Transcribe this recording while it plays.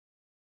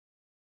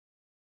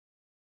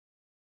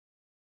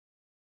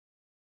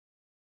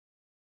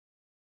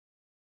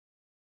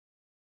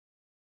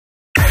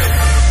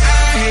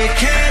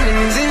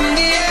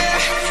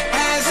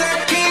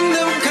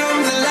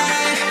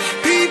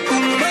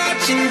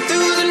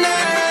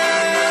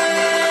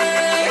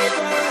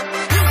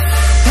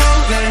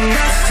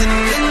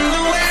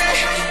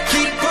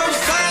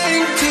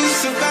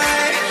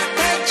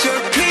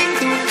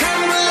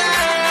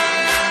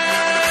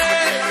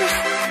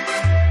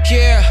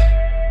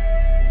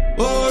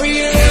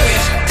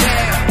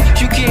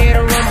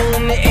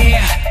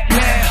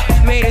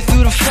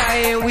through the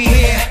fire and we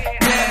here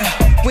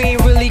now. We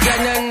ain't really got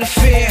nothing to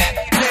fear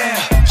now.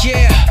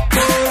 Yeah,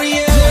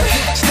 warrior.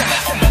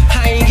 Stop.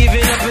 I ain't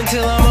giving up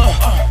until I'm on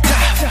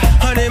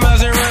top. 100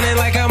 miles and running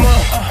like I'm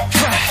on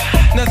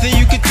fire. Nothing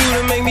you could do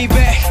to make me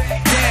back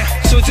down.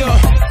 So don't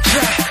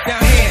try. Now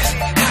hands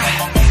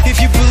high.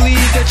 If you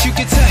believe that you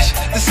can touch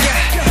the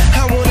sky,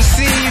 I wanna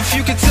see if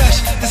you can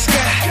touch the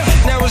sky.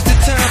 Now is the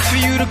time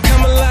for you to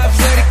come alive.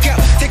 Let it go.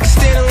 Take a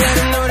stand and let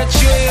them know that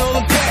you ain't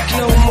holding back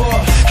no more.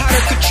 Out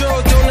of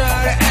control, don't know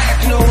how to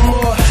act no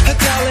more.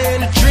 $1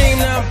 in a dream,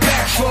 now I'm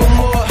back for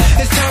more.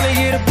 It's time to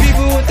give the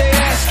people what they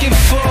asking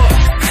for.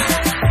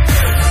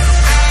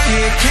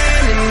 Hear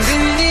cannons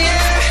in the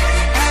air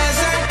as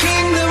our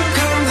kingdom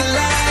comes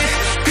alive.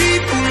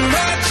 People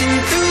marching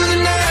through the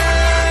night.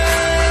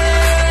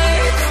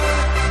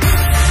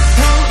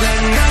 Won't let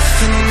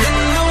nothing in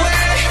the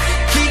way.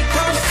 Keep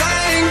on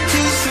fighting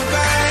to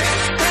survive.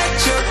 Let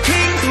your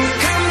kingdom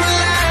come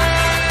alive.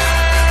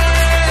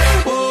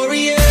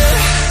 Warrior.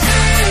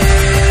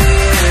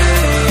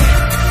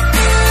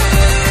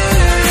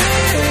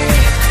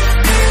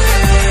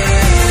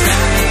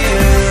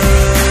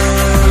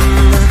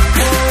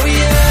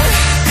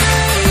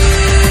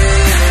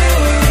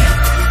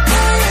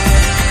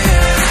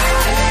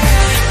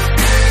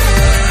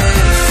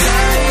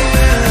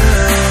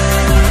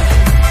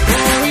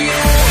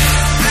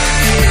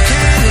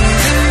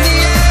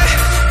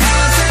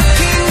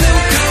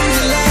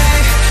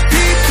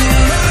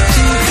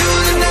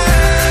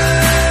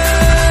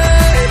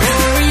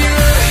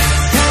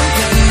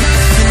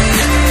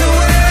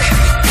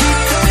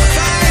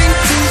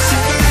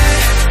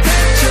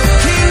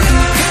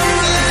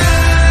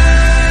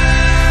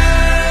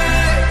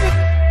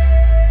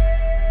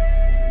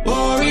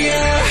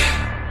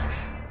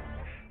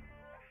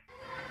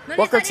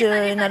 Welcome to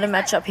another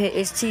matchup. Here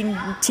is Team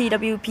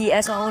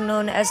TWPS, also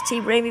known as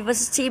Team Remy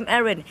versus Team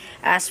Aaron.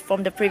 As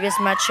from the previous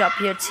matchup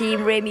here,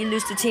 Team Remy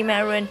lose to Team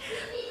Aaron,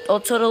 a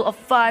total of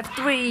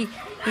 5-3.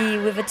 He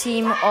with a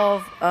team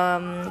of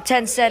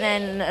Tencent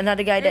and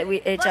another guy that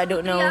which I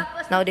don't know.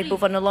 Now they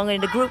both are no longer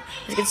in the group.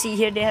 As you can see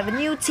here, they have a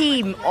new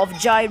team of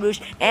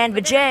Jairush and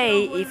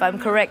Whye, if I'm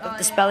correct with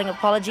the spelling,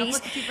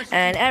 apologies.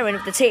 And Aaron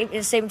with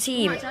the same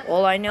team.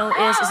 All I know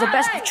is it's a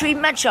best of 3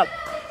 matchup.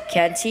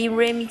 Can Team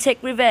Remy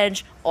take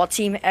revenge or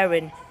Team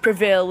Aaron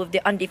prevail with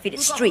the undefeated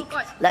streak?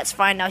 Let's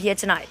find out here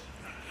tonight.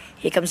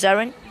 Here comes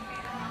Aaron.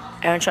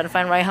 Aaron trying to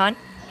find Raihan.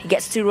 He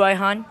gets to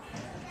Raihan.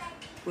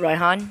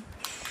 Raihan.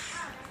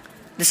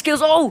 The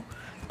skills. Oh,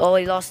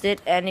 he lost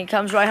it. And here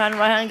comes Raihan.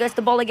 Raihan gets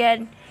the ball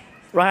again.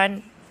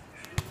 Raihan.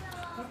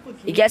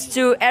 He gets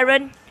to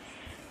Aaron.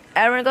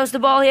 Aaron goes the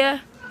ball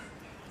here.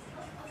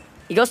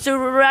 He goes to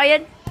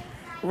Ryan.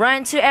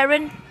 Ryan to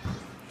Aaron.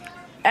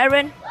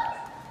 Aaron.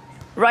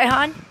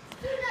 Raihan.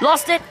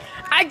 Lost it.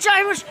 And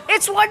Jairush.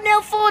 It's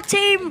 1-0 for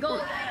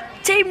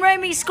Team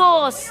Remy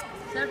scores.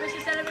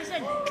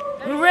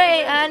 Celebration.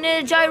 Ray and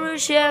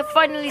Jairush here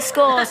finally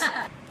scores.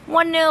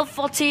 1-0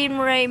 for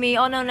Team Remy,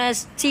 or known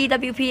as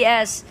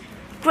TWPS.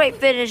 Great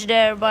finish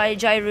there by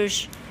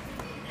Jairush.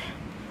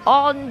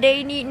 All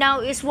they need now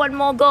is one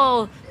more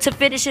goal to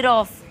finish it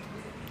off.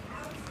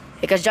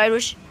 Here comes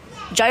Jairush.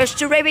 Jairush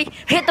to Remy.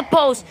 Hit the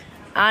post.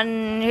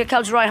 And here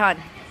comes Raihan.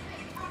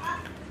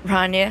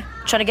 Raihan here,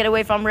 trying to get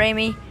away from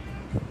Remy.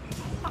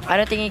 I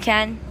don't think he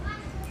can.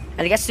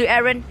 And he gets to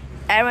Aaron.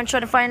 Aaron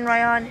trying to find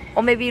Ryan,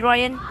 or maybe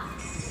Ryan.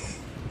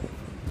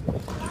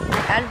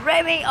 And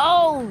Remy,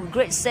 oh,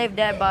 great save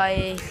there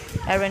by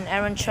Aaron.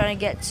 Aaron trying to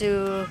get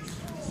to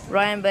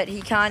Ryan, but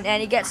he can't.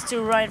 And he gets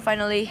to Ryan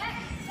finally.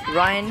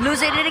 Ryan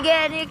losing it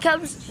again. Here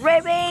comes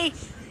Remy.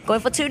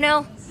 Going for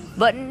 2-0.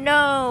 But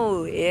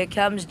no, here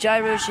comes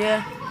Jairush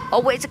here.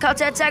 Oh, wait, it's a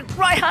counter attack.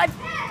 Raihan.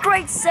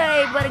 Great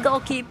save by the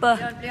goalkeeper.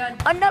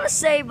 Another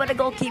save by the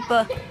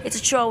goalkeeper. It's a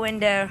throw in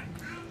there.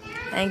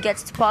 And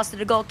gets to pass to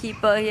the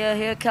goalkeeper here.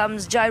 Here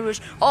comes Jairush.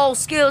 Oh,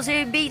 skills.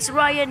 He beats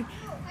Ryan.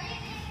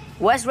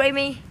 Where's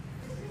Remy?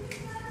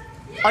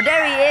 Oh,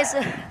 there he is.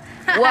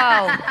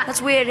 Wow,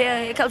 that's weird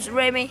here. Here comes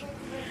Remy.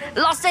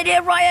 Lost it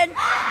here, Ryan.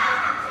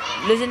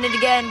 Losing it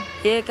again.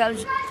 Here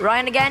comes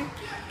Ryan again.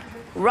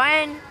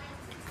 Ryan.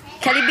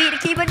 Can he beat the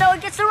keeper? No,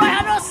 he gets to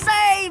Ryan. Oh,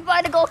 save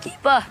by the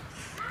goalkeeper.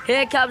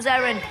 Here comes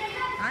Aaron.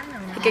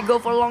 He can go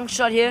for a long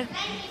shot here.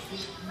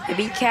 If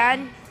he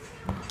can,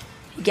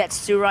 he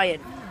gets to Ryan.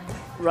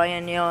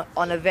 Ryan, you know,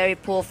 on a very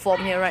poor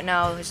form here right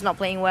now. He's not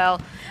playing well.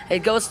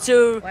 It goes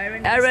to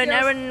Aaron.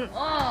 Aaron.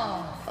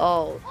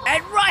 Oh,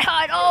 and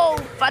Raihan. Oh,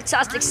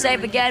 fantastic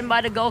save again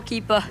by the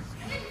goalkeeper.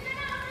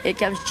 Here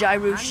comes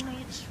Jairush.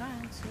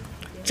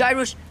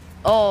 Jairush.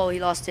 Oh, he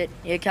lost it.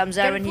 Here comes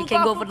Aaron. He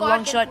can go for the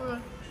long shot.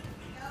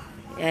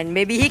 And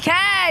maybe he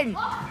can.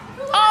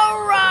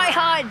 Oh,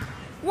 Raihan.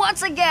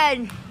 Once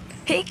again.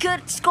 He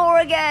could score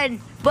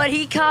again, but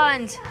he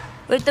can't.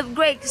 With the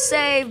great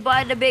save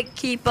by the big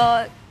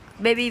keeper.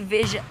 Maybe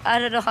Vision. I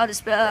don't know how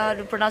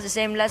to pronounce his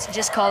name. Let's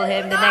just call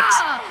him the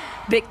next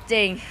big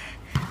thing.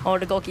 Or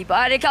the goalkeeper.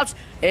 And here comes.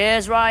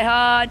 Here's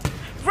Raihan.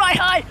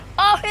 Raihan.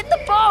 Oh, hit the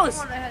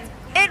post.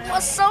 It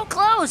was so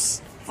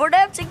close for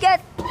them to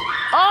get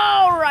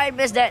Oh, Ryan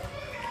missed that.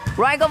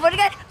 Ryan go for it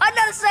again.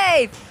 Another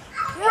save.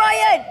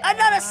 Ryan,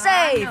 another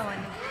save.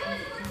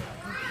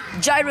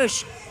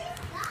 Gyrush.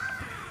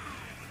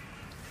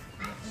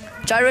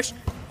 Gyrush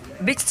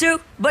beats two,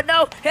 but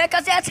no. Here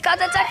comes the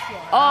counter attack.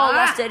 Oh,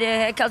 lost it.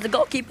 Here comes the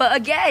goalkeeper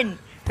again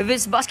with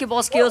his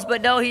basketball skills,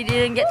 but no, he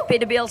didn't get to pay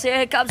the bills.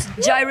 Here comes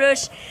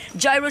Gyrush.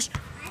 Gyrush.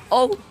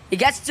 Oh, he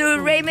gets to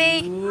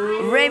Remy.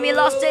 Remy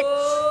lost it.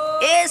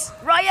 Is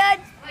Ryan.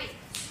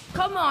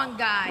 Come on,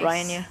 guys.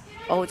 Ryan here.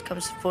 Oh, it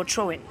comes for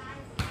throw-in.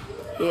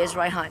 Here's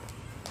Ryan.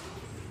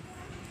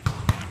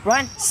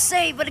 Ryan,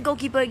 save by the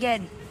goalkeeper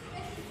again.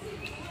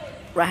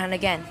 Ryan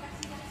again.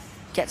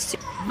 Gets to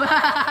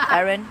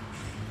Aaron.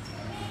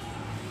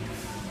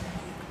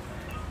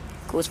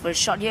 Goes for a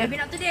shot here. Maybe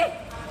not today.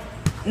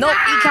 Nope,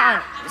 he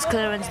can't. It's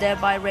clearance there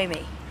by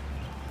Remy.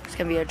 It's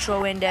gonna be a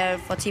throw-in there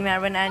for Team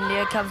Aaron, and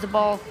here comes the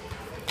ball.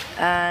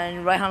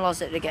 And Ryan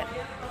lost it again.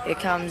 Here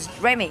comes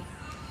Remy.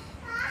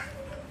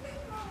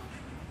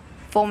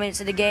 4 minutes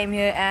of the game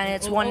here, and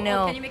it's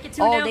 1-0. Can you make it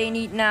 2-0? All they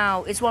need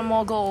now is one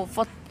more goal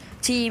for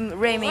Team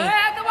Remy. Come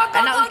on,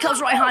 And now here comes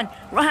Ryan.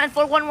 Ryan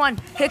for 1-1.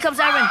 Here comes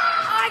Aaron.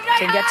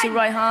 Can get to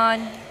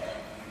Ryan.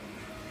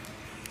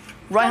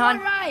 Ryan.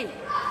 Right.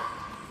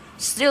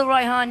 Still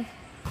Ryan.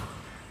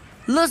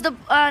 Lose the...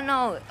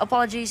 no,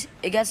 apologies.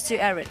 It gets to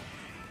Aaron.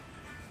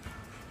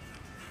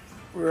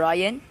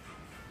 Ryan.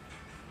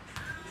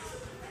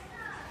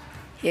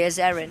 Here's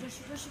Aaron.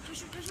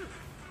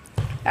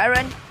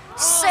 Aaron.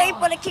 Saved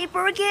by the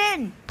keeper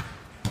again.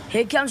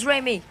 Here comes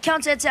Remy.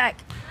 Counter attack.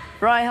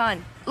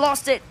 Ryan.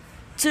 Lost it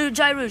to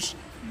Gyrush.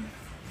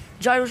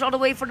 Gyrush all the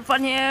way for the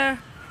front here.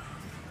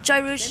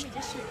 Gyrush.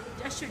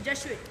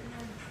 Just shoot.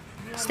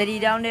 Steady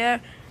down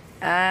there.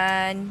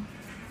 And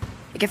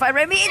you can find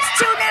Remy. It's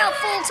 2-0.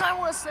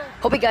 Full-time whistle.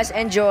 Hope you guys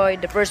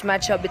enjoyed the first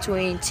matchup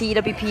between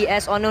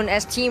TWPS, or known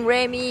as Team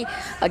Remy,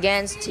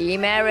 against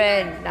Team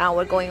Aaron. Now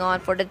we're going on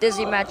for the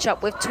dizzy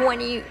matchup with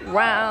 20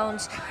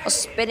 rounds of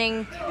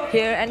spinning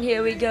here. And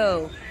here we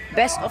go.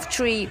 Best of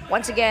 3.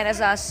 Once again,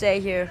 as I say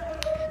here,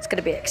 it's going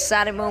to be an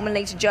exciting moment,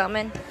 ladies and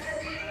gentlemen.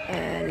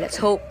 And let's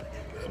hope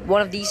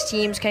one of these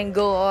teams can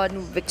go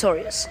on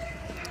victorious.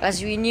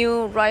 As we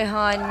knew,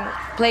 Ryan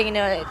playing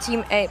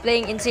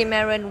in Team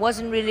Aaron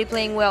wasn't really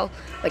playing well,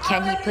 but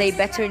can he play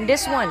better in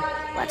this one?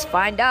 Let's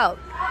find out.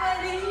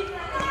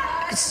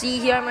 You can see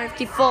here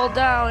Murphy fall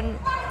down.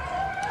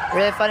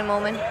 Really funny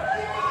moment.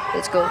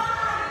 Let's go.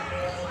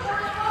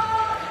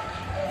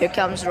 Here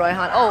comes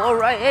Ryan. Oh, all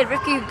right. Hey,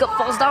 Ricky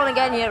falls down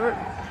again here.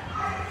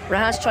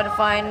 Ryan's trying to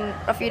find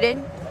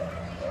Rafidin.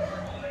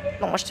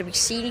 Not much to be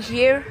seen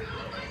here.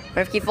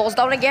 Murphy falls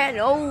down again.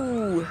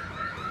 Oh,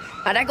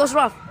 and that goes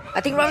Ruff. I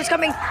think Ruff is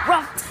coming.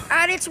 Ruff,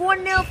 and it's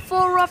 1-0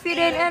 for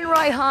Rafidin and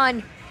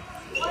Ryan.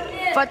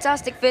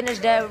 Fantastic finish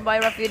there by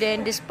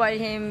Rafidin, despite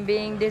him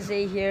being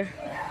dizzy here.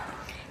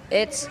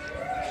 It's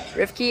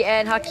Rifki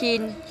and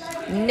Hakim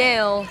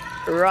 0,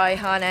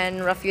 Ryan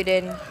and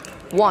Rafidin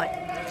 1,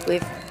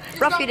 with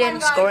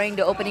Rafidin scoring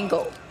the opening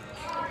goal.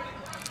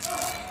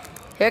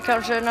 Here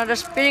comes another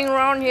spinning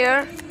round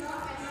here.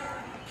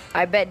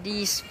 I bet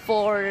these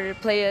 4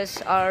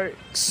 players are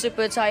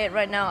super tired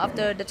right now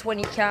after the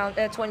 20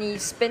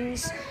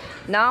 spins.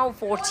 Now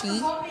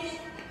 40.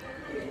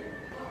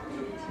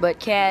 But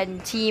can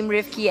Team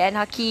Rifki and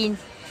Hakim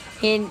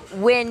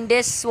win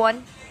this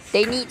one?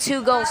 They need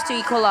 2 goals to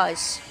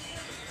equalize.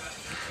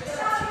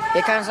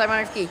 Here comes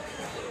Simon Rifki.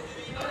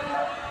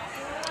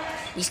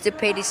 Needs to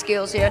pay the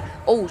skills here.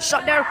 Oh,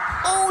 shot there.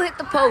 Oh, hit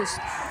the post.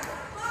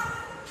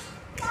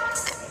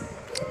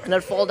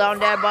 Another fall down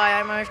there by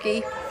Simon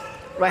Rifki.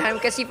 Ryan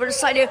can see from the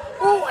side here.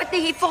 Oh, I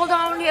think he fall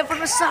down here from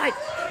the side.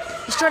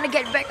 He's trying to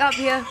get back up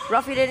here.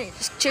 Rafidin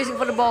is chasing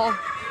for the ball.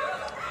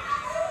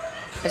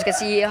 As you can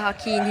see,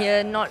 Hakim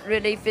here not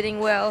really fitting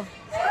well.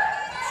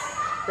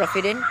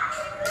 Rafidin.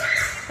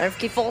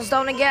 Rafidin falls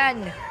down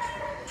again.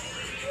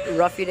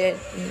 Rafidin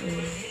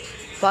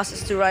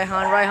passes to Ryan.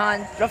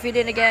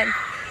 Rafidin again.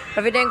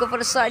 Rafidin go for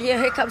the side here.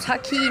 Here comes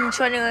Hakim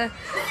trying to...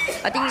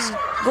 I think he's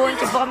going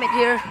to vomit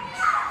here.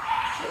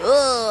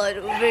 Oh,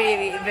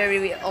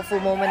 very awful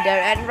moment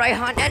there. And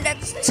Ryan, and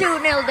that's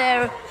 2-0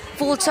 there.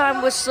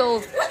 Full-time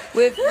whistle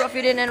with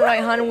Rafidin and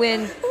Ryan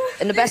win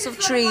in the best of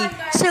 3.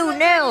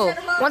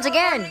 2-0 once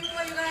again.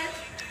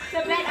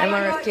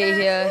 MRFK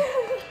here,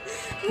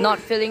 not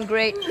feeling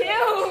great.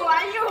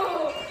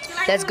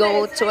 Let's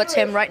go towards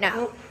him right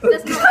now.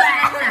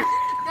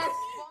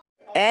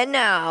 And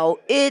now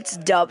it's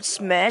Dub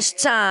Smash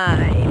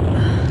time.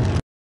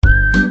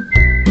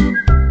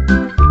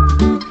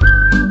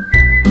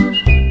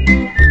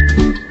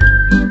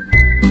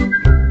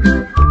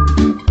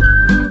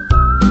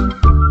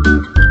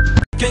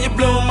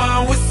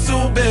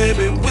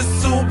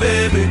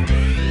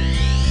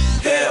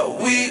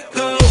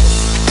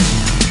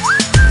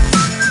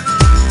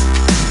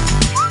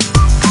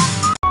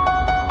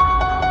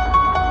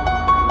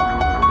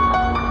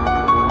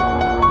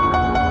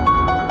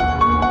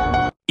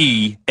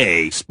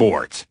 EA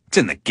Sports. It's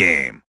in the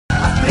game.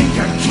 I think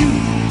I'm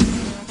cute.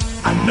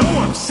 I know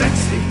I'm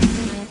sexy.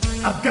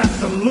 I've got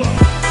the look.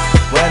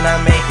 When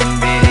I'm making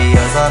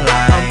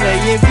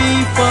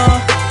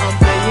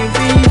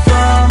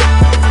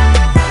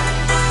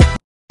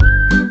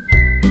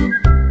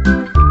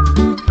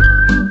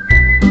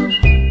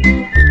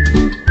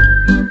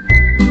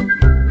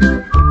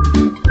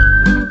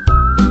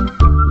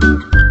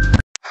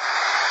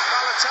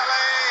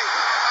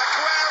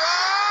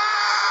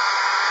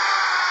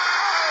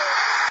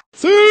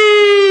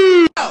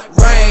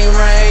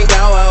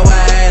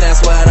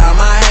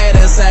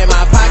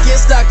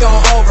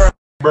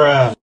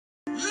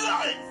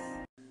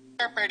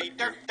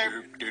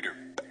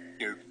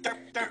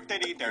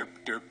So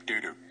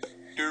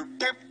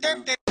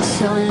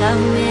love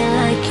me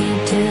like you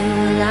do,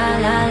 la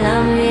la,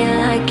 love me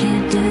like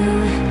you do.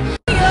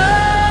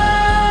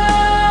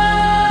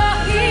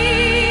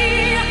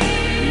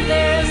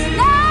 There's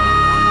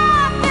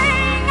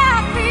nothing I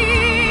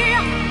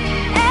feel,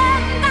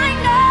 and I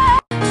know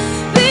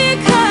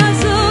because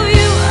of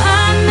you I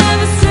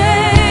never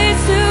stray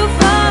too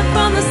far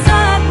from the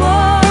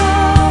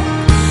sidewalk.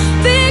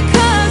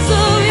 Because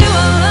of you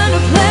I learn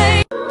to play.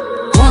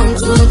 1,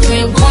 2,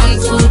 3, 1,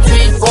 2,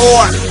 3, 4.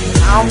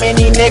 How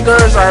many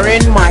niggers are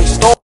in my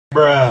store?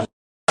 Bruh.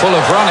 Full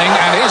of running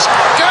and is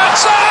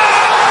Goetze!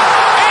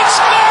 It's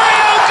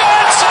Mario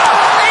Goetze!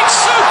 It's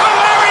Super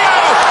Mario!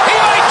 He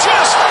might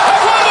just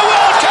have won the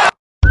World Cup!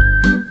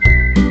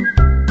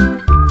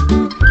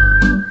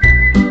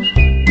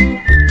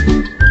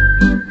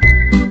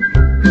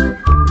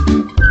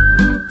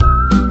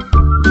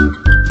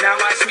 Now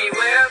watch me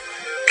whip.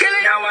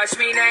 Now watch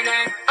me nae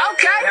nae.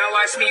 Okay. Now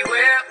watch me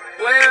whip,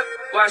 whip.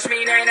 Watch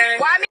me nae nae.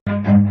 Why me?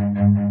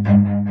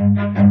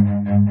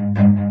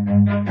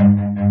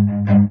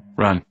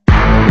 Run.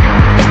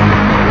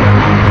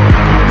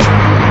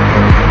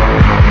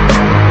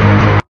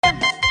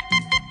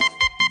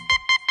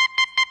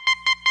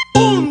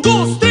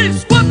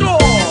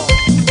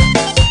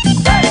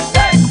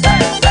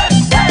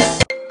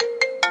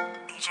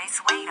 DJ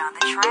Whye on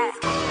the track.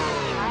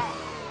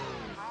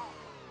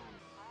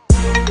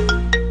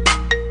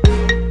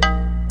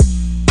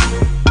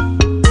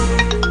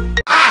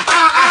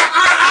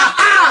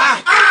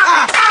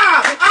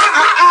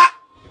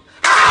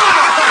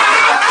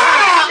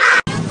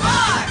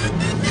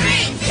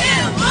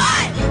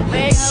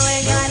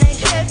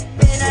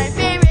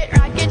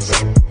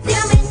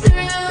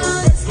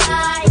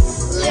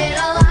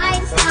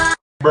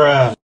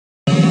 Bruh.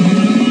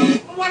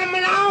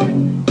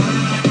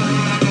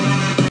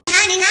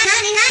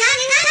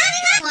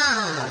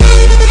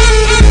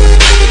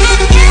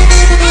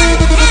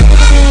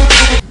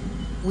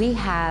 We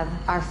have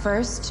our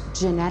first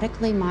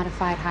genetically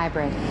modified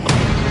hybrid.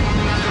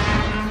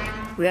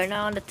 We are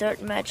now on the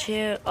third match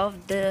here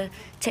of the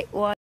Teck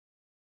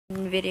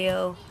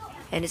video,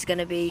 and it's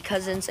gonna be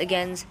Cousins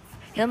against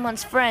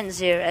Hillman's friends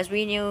here. As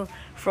we knew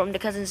from the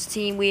Cousins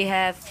team, we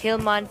have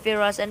Hillman,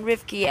 Firas, and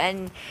Rifki,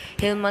 and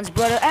Hillman's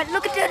brother. And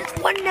look at that, it's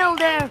 1-0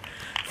 there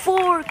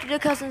for the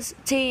Cousins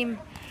team.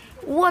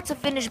 What a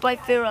finish by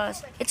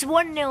Firas. It's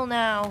 1-0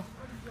 now.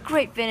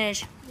 Great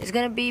finish. It's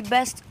gonna be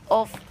best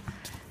of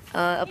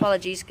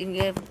apologies.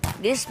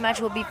 This match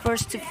will be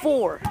first to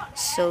 4.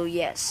 So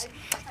yes.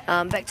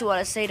 Back to what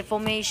I say, the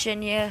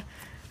formation here,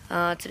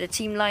 to the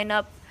team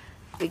lineup.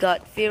 We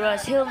got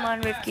Firas,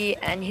 Hillman, Rifki,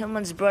 and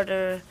Hillman's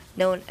brother,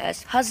 known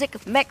as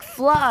Hazik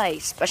McFly.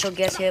 Special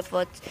guest here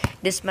for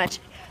this match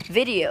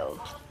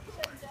video.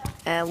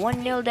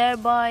 1-0 there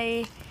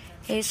by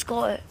his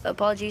score.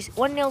 Apologies.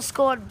 1-0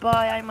 scored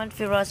by Ayman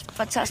Firas.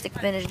 Fantastic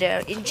finish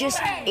there in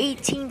just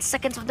 18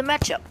 seconds of the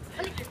matchup.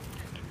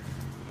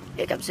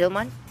 Here comes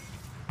Hillman.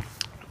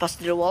 Pass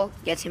to the wall,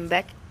 gets him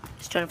back.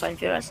 He's trying to find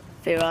Firas.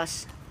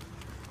 Firas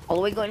all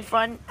the way going in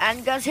front,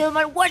 and goes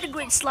Hillman. What a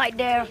great slide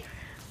there,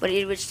 but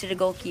it reached to the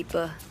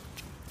goalkeeper.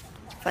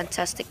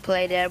 Fantastic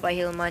play there by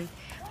Hillman.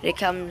 Here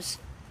comes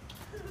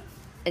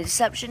a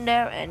deception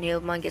there, and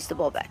Hillman gets the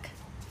ball back.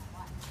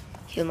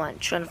 Hillman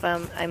trying to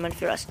find Ayman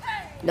Firas.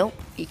 Nope,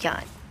 he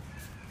can't.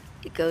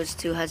 It goes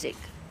to Hazik.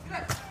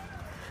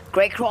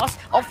 Great cross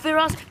of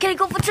Firas. Can he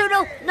go for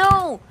 2-0?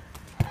 No!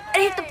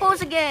 And hit the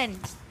post again.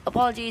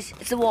 Apologies,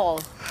 it's the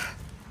wall.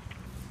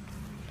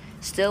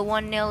 Still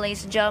 1-0,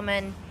 ladies and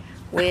gentlemen,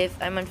 with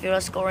Ayman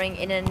Firas scoring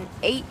in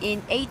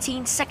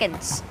 18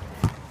 seconds.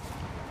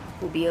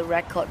 Will be a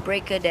record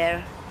breaker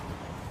there.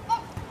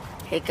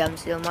 Here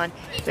comes Hillman,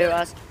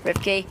 Firas,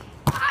 Rifki,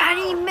 and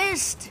he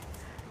missed.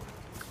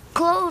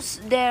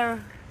 Close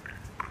there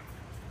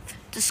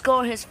to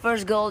score his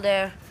first goal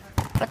there.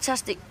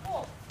 Fantastic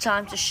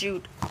time to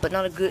shoot, but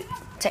not a good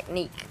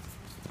technique.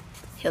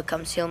 Here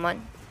comes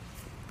Hillman.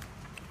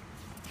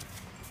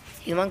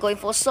 Hillman going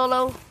for a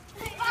solo.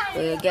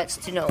 Gets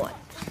to no one.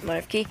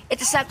 Rifki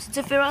intercepted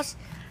to Firas.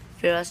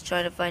 Firas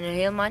trying to find a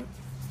Hillman.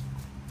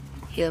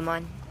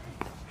 Hillman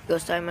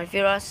goes to Ayman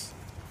Firas.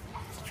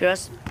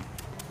 Firas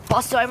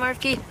pass to Ayman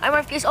Rifki.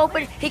 Ayman Rifki is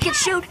open. He can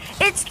shoot.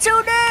 It's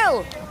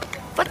 2-0.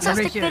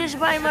 Fantastic finish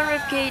by Ayman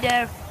Rifki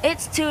there.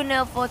 It's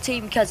 2-0 for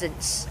Team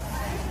Cousins.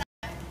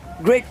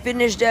 Great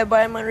finish there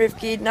by Ayman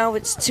Rifki. Now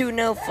it's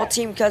 2-0 for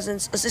Team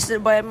Cousins,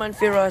 assisted by Ayman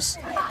Firas.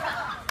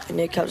 And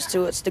it comes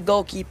towards the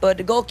goalkeeper.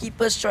 The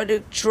goalkeeper's trying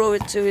to throw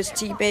it to his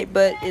teammate,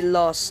 but it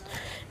lost.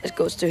 It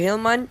goes to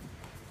Hillman.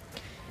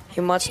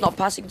 Hillman's not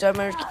passing to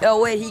Ayman Rifki.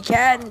 Oh wait, he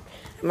can.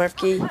 Ayman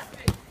Rifki.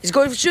 He's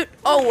going to shoot.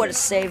 Oh, what a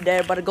save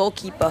there by the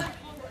goalkeeper.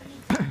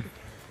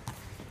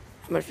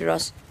 Ayman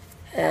Firas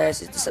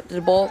has intercepted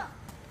the ball.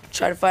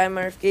 Trying to find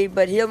Ayman Rifki,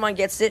 but Hillman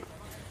gets it.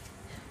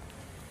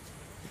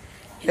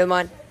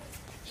 Hillman.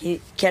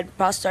 He can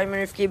pass to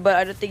Ayman Rifki, but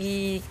I don't think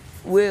he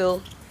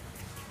will.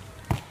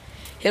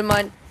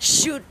 Hillman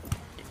shoot,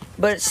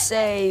 but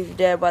saved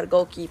there by the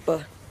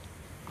goalkeeper.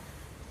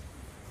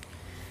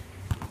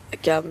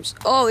 It comes.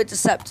 Oh,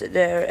 intercepted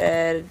there,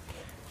 and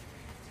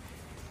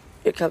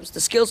here comes the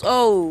skills.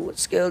 Oh,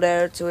 skill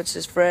there towards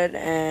his friend,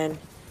 and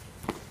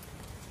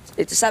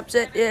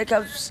intercepted. Here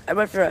comes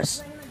Iman for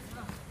us.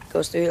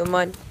 Goes to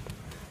Hillman.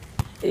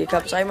 Here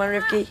comes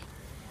Iman Rifki.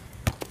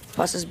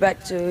 Passes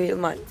back to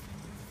Hillman.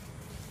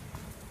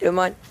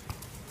 Hillman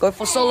going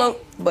for solo,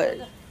 but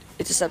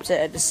intercepted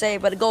at the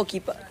save by the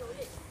goalkeeper.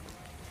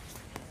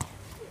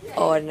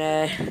 Oh,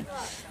 and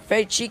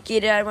very cheeky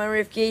there, Iman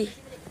Rifki.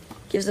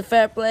 Gives the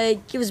fair play,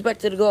 gives back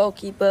to the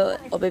goalkeeper,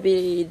 or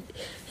maybe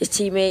his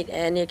teammate,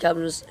 and here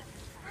comes.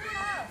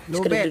 He's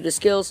gonna do the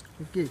skills.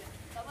 Okay.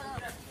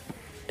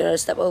 Another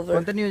step over.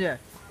 Continue je.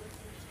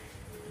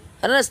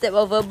 Another step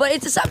over, but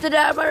intercepted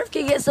there. Iman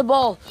Rifki gets the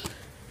ball.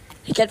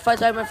 He can't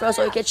find Iman for us,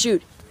 or he can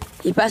shoot.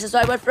 He passes to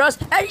Iman for us,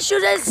 and he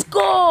shoots and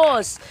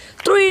scores!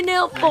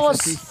 3-0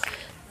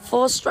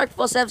 for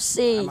Strikeforce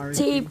FC.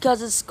 Team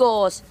Cousins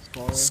scores.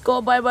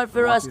 Scored by Iman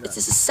for us. It's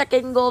his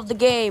second goal of the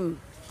game.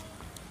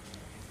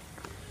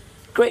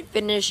 Great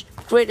finish,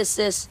 great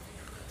assist.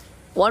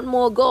 One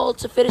more goal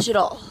to finish it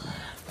all.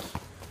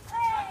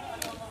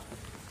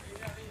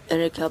 And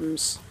here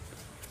comes.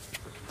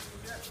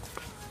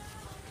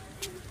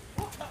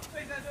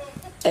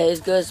 Hey, it's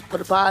good for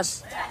the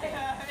pass.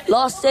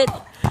 Lost it.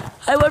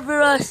 I went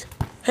for us.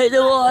 Hit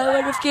the wall. I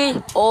went with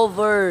key.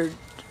 Over.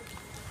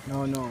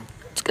 No.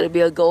 It's gonna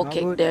be a goal Not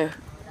kick good. there.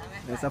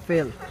 That's a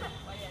fail.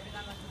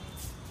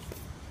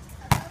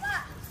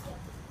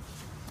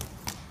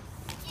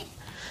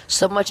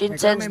 So much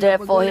intense there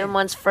for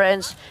Hillman's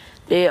friends.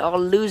 They are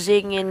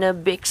losing in a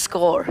big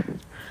score.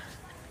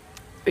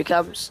 Here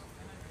comes.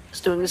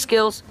 He's doing the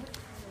skills.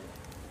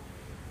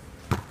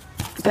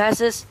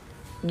 Passes.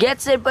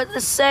 Gets it, but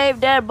the save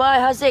there by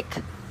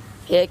Hazik.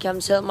 Here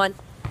comes Hillman.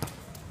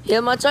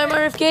 Hillman to Iman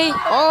Rifki.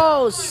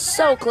 Oh,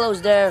 so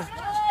close there.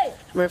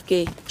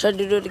 Rifki trying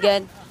to do it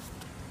again.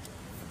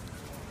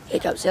 Here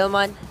comes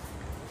Hillman.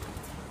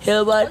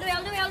 Hillman.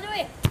 I'll do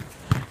it.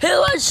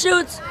 Hillman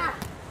shoots.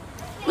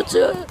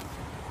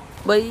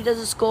 But he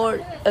doesn't score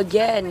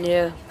again.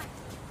 Yeah.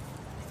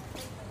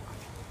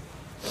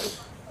 He's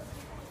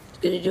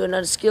gonna do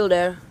another skill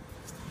there.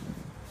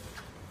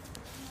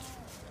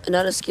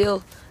 Another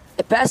skill.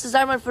 It passes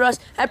Iman for us.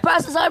 It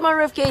passes Iman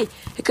Rifki.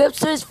 He comes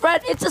to his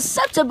friend.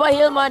 Intercepted by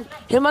Hillman.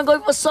 Hillman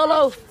going for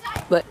solo.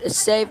 But it's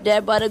saved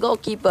there by the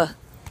goalkeeper.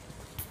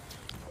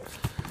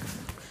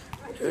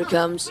 Here it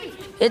comes.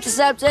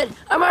 Intercepted.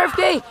 Iman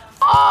Rifki.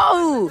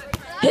 Oh!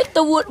 Hit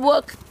the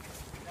woodwork.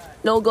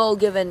 No goal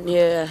given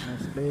here.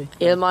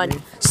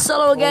 Hillman.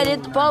 Solo again.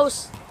 Hit the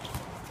post.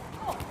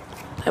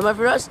 Hillman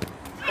for us.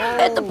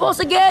 Hit the post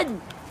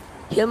again.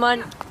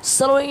 Hillman.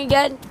 Soloing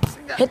again.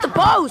 Hit the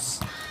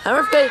post.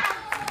 Iman Rifki.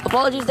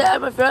 Apologies there,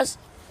 Iman for us.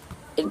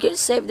 It gets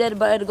saved there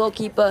by the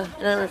goalkeeper.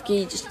 And Iman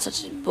Rifki just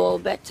touched the ball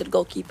back to the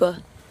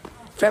goalkeeper.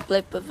 Fair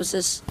play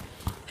purposes.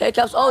 Here it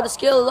comes. Oh, the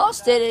skill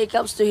lost it. Here it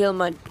comes to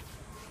Hillman.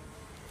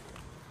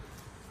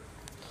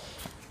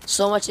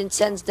 So much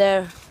intense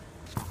there.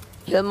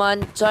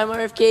 Hillman to Iman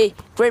Rifki.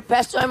 Great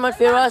pass to Iman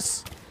for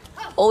us.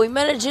 Oh, he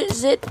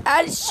manages it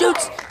and he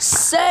shoots.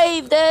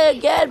 Saved there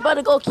again by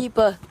the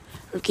goalkeeper.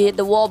 Rifki hit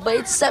the wall, but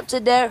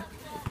intercepted there.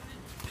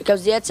 Here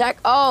comes the attack.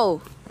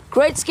 Oh.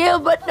 Great skill,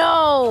 but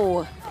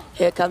no!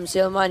 Here comes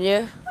Hillman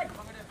here.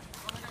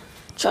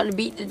 Trying to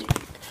beat the...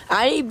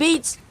 And he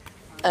beats!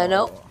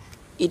 No,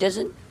 he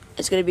doesn't.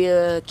 It's going to be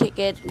a kick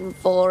in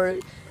for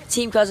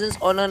Team Cousins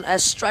on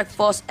as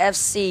Strikeforce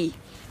FC.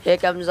 Here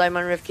comes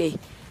Iman Rifki.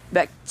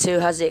 Back to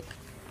Hazik.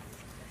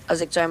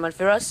 Hazik to Iman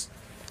for us.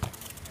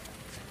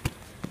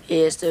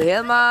 Here's to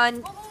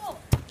Hillman.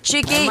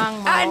 Cheeky.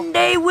 And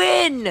they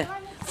win!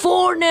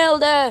 4-0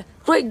 there.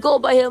 Great goal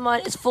by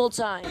Hillman. It's full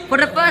time. For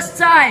the first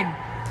time,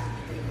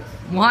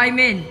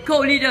 Whye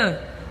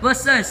co-leader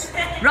versus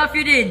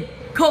Rafiuddin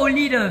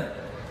co-leader.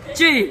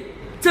 3,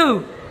 2,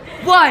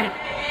 1.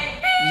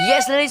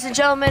 Yes, ladies and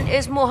gentlemen,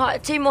 it's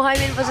Team Whye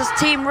versus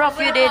Team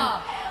Rafiuddin.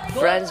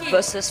 Friends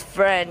versus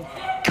friend.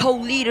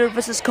 Co-leader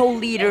versus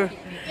co-leader.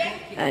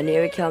 And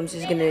here he comes.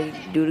 He's gonna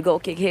do the goal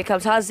kick. Here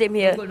comes Hazim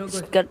here.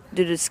 He's got to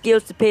do the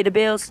skills to pay the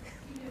bills.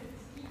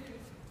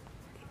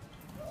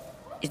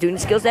 He's doing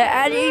the skills there,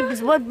 and he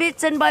was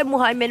beaten by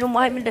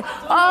Whye.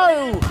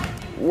 Oh,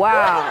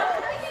 wow.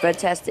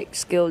 Fantastic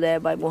skill there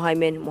by Whye.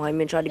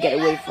 Whye trying to get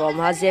away from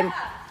Hazim.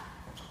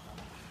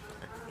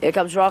 Here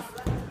comes Ruff.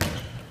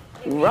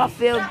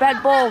 Ruffield,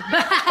 bad ball.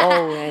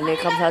 Oh, and here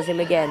comes Hazim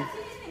again.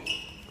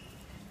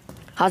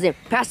 Hazim,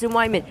 pass to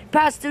Whye.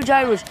 Pass to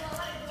Jairus.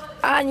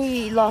 And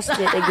he lost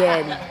it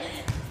again.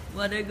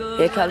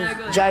 Here comes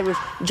Jairus.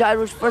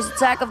 Jairus, first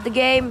attack of the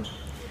game.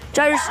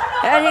 Jairus,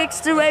 and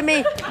hits to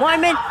Remy.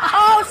 Whye.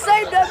 Oh,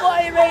 saved that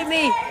by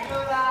Remy.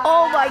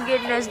 Oh my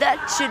goodness,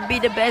 that should be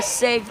the best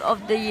save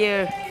of the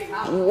year.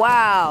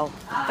 Wow.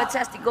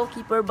 Fantastic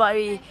goalkeeper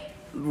by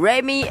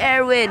Remy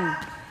Erwin.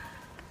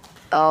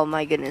 Oh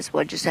my goodness,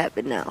 what just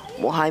happened now?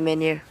 Whye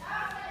here.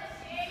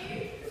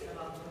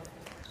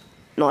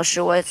 Not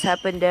sure what's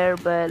happened there,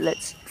 but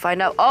let's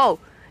find out. Oh,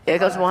 here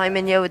comes Whye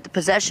here with the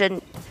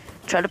possession.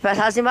 Try to pass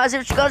Hazim.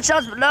 Hazim got a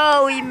chance, but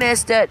no, he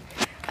missed it.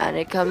 And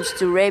it comes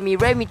to Remy.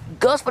 Remy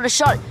goes for the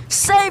shot.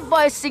 Saved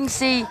by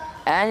Singsi.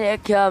 And here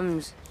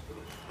comes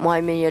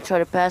Whye here. Try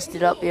to pass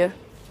it up here.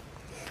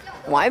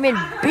 Whye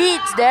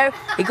beats there.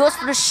 He goes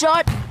for the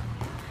shot.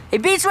 He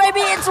beats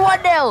Remy. It's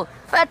 1-0.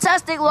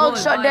 Fantastic long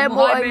shot there,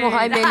 Whye.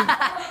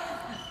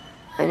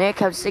 And here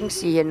comes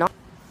Singsi here. Not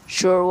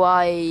sure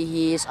why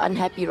he is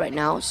unhappy right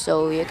now.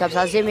 So here comes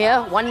Hazim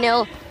here.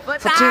 1-0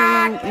 for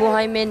Team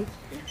Whye.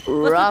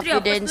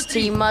 Rafidin's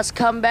team must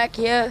come back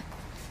here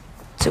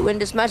to win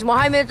this match.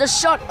 Whye the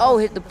shot. Oh,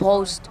 hit the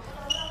post.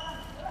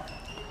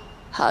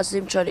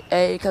 Hazim trying to.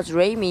 Here comes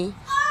Remy.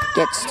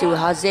 Gets to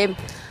Hazim.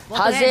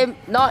 Hazim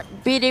not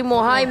beating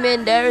Whye.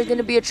 There is going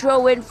to be a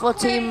throw-in for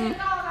Team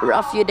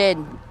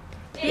Rafidin.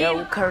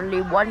 They're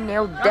currently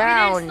 1-0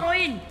 down.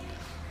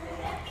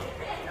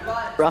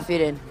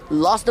 Rafidin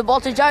lost the ball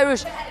to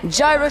Jairus.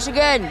 Jairus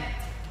again.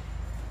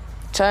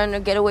 Trying to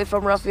get away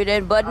from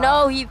Rafidin, but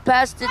no, he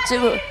passed it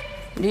to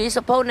his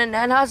opponent,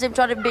 and Hazim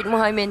tried to beat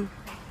Whye.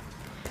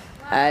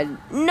 And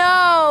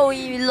no,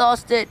 he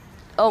lost it.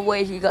 Oh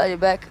wait, he got it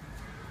back.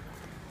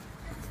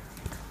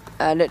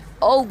 And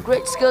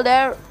great skill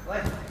there,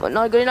 but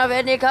not good enough.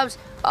 And here comes.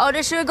 Oh,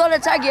 they should have got an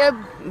attack here.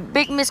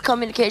 Big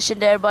miscommunication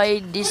there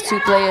by these two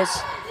players.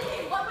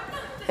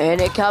 And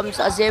here comes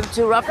Azim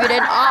to Rafidin.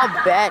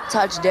 Oh, bad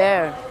touch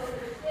there.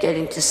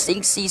 Getting to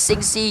Singsi.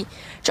 Singsi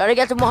trying to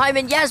get to Whye.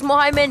 Yes,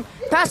 Whye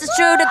passes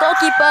through the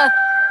goalkeeper.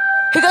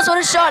 He goes for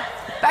the shot.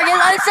 Back in,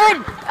 it's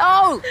in.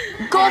 Oh,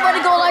 goal by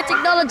the goal line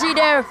technology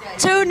there.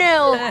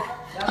 2-0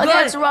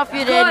 against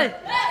Rafidin.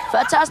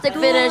 Fantastic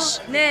finish.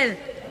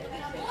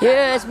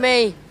 Here's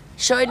me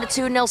showing the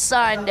 2-0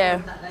 sign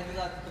there.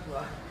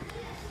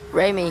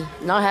 Remy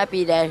not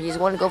happy there. He's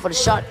going to go for the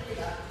shot.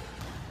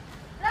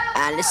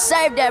 And it's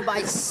saved there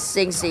by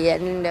Singsi.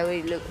 And then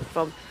we look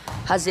from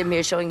Hazim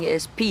here showing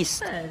his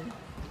peace.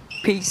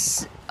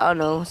 Peace, I don't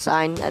know,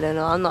 sign, I don't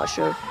know, I'm not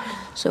sure.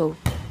 So,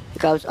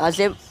 because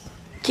Hazim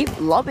keep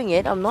lobbing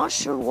it, I'm not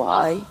sure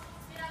why.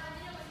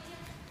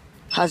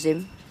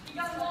 Hazim.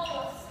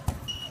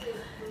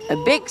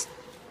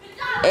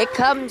 It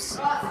comes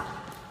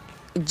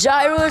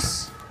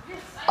Jairus.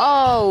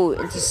 Oh,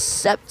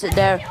 intercepted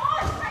there.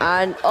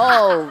 And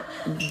oh,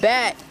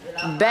 bad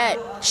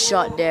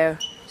shot there.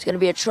 It's gonna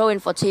be a throw-in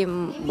for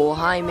Team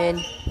Whye.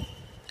 And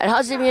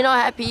Hazim, you're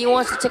not happy. He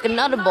wants to take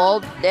another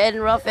ball. Then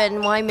Ruff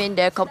and Whye,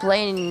 they're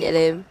complaining at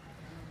him.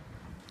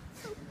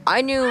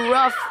 I knew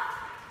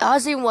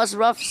Hazim was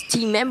Ruff's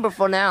team member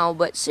for now,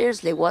 but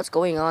seriously, what's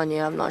going on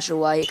here? I'm not sure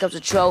why. Here comes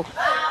a throw.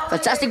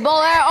 Fantastic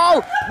ball there.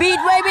 Oh, beat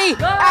Remy.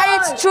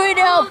 And it's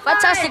 3-0.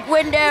 Fantastic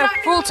win there.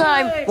 Full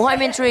time.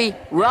 Whye 3,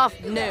 Ruff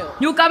 0.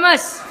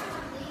 Newcomers,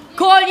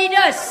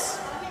 co-leaders.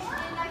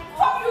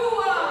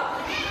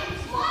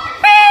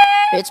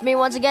 It's me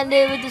once again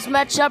there with this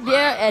matchup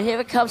here, and here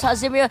it comes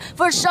Hazim here.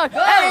 First shot,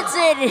 and it's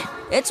in.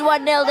 It's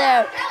 1-0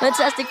 there.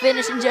 Fantastic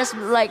finish in just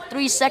like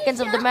 3 seconds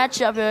of the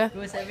matchup here.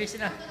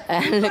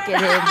 And look at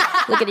him.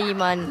 Look at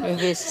Iman with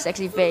his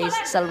sexy face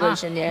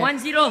celebration here.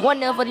 1-0.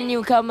 1-0 for the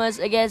newcomers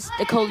against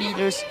the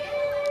co-leaders.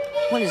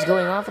 What is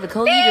going on for the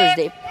co-leaders?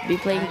 They've been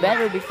playing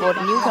better before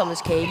the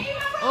newcomers came.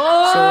 So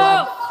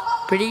I'm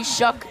pretty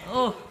shocked.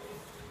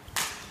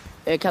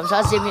 Here comes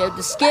Hazim here with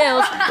the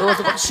skills. He was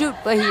about to shoot,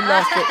 but he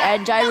lost it.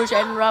 And Jairus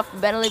and Ruff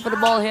battling for the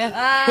ball here.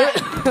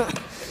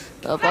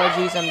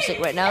 Apologies, I'm sick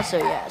right now, so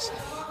yes.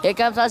 Here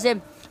comes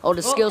Hazim. Oh,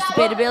 the skills to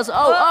pay the bills. He's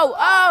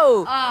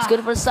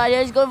going for the side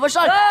here. He's going for a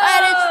shot.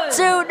 And it's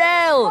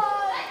 2-0.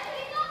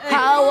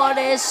 Howard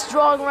is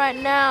strong right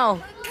now.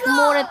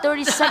 More than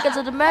 30 seconds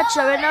of the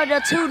matchup, and now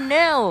they're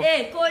 2-0.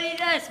 Hey,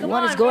 co-leaders,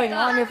 what is going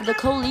on here for the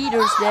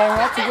co-leaders there?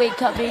 They have to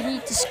wake up. They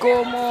need to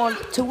score more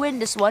to win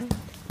this one.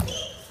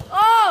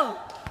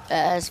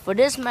 As for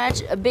this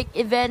match, a big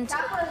event.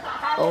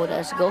 Oh,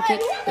 that's a goal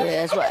kick.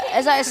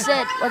 As I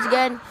said, once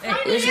again,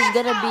 this is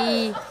gonna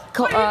be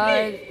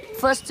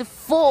first to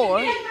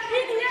 4.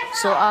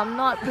 So I'm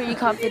not pretty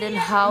confident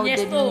how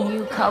the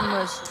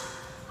newcomers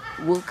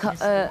will.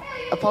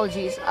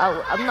 Apologies,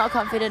 I'm not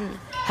confident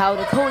how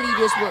the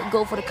co-leaders will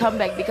go for the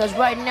comeback, because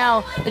right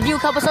now the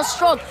newcomers are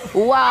strong.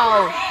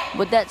 Wow,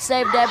 but that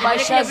save there by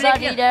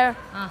Shazadi there.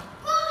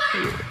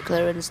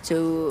 Clearance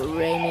to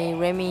Remy.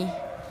 Remy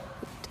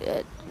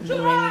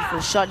for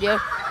the shot here.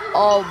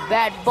 Oh,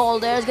 bad ball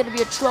there. It's going to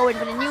be a throw-in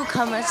for the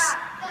newcomers.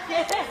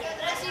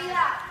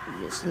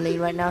 Just lead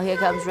right now. Here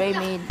comes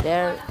Remy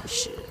there.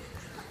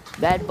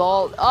 Bad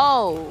ball.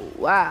 Oh,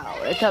 wow.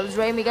 Here comes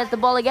Remy. Gets the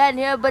ball again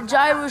here, but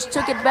Jairus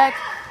took it back.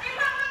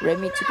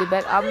 Remy took it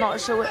back. I'm not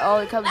sure. Oh,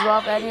 here comes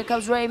Rob, and here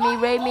comes Remy.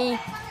 Remy.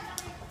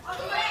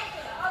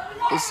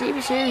 It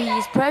seems here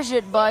he's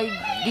pressured by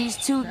these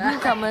two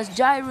newcomers,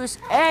 Jairus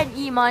and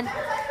Iman.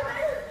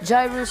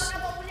 Jairus.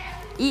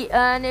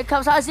 And here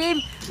comes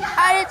Hazim,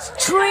 and it's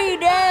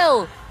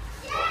 3-0.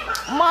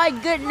 My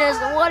goodness,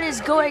 what is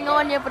going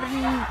on here for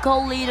the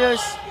co-leaders?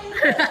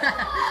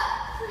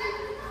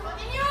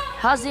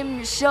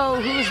 Hazim show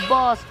who's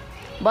boss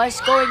by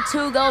scoring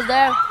 2 goals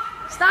there.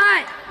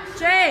 Start.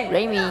 3.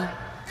 Remy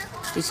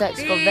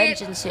decides for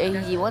vengeance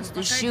here. He wants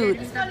to shoot.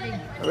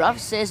 Ruff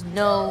says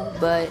no,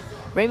 but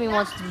Remy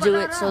wants to do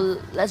it, so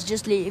let's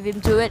just leave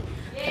him to it.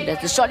 And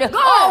there's the shot here.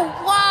 Oh,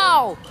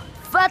 wow!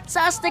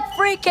 Fantastic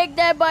free kick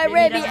there by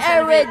Remy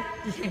Aaron.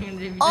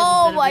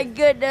 Oh my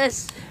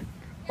goodness.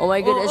 Oh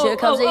my goodness, here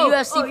comes a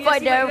UFC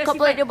fight there,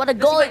 complaining about the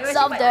goal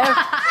itself there.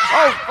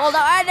 Oh, hold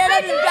on, and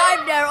then the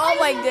dive there. Oh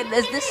my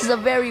goodness, this is a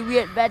very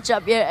weird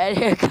matchup here. And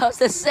here comes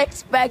the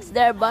six packs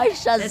there by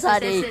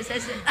Shazadi.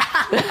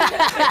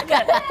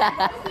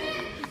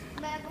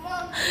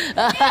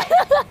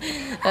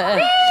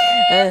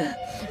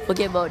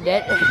 Forget about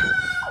that.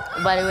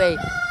 By the way,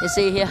 you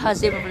see here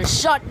Hazim with a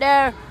shot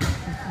there.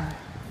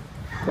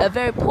 A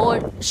very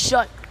poor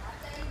shot.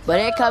 But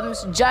here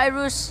comes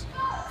Jairus.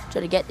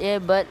 Trying to get there,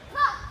 but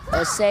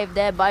a save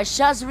there by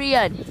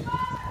Shazrian.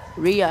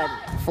 Rian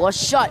for a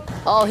shot.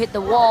 Oh, hit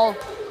the wall.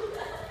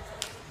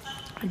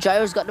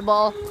 Jairus got the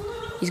ball.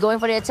 He's going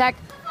for the attack.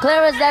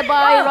 Clearance there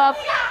by Ruff.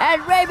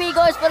 And Raby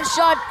goes for the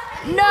shot.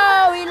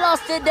 No, he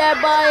lost it there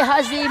by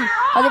Hazim.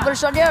 Hazim for the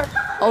shot here.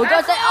 Oh, he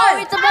goes there. Oh,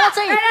 it's a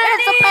penalty.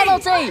 It's a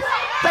penalty.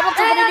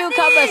 Penalty for the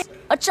newcomers.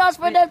 A chance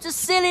for them to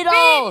seal it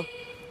all.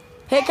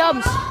 Here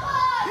comes.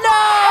 No,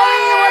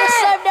 what a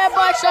save there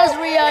by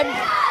Shazrian.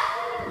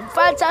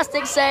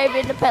 Fantastic save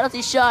in the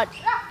penalty shot.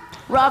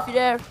 Rafi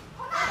there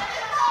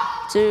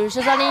to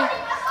Shazani.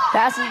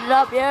 Passes it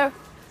up here.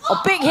 A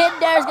big hit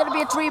there. It's going to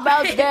be a 3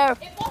 bounce there.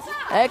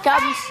 Here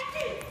comes.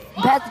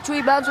 Past the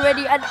 3 bounce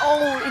already. And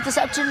oh,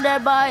 interception there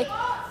by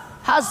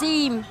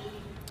Hazim.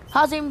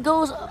 Hazim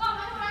goes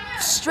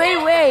straight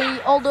away,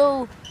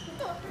 although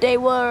they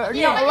were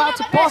not allowed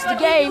to pause the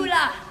game.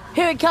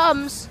 Here it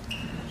comes.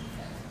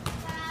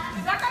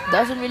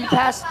 Doesn't really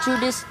pass through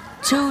these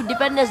 2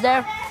 defenders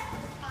there.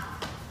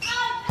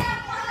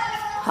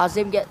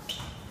 Hazim gets,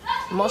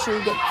 I'm not sure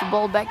he gets the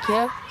ball back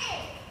here.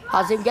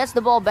 Hazim gets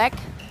the ball back.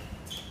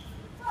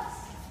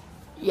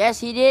 Yes,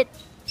 he did.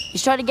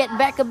 He's trying to get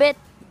back a bit.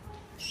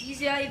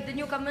 Easier if the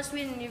newcomers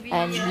win.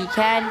 And he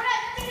can.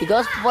 He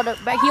goes for the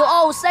back heel.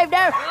 Oh, save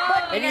there.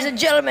 Ladies and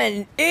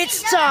gentlemen,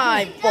 it's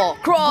time for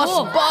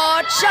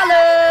Crossbar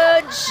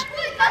Challenge.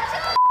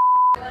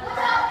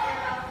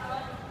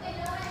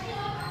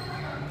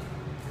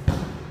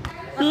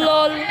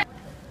 LOL.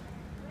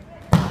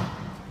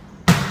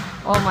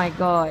 Oh my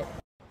god.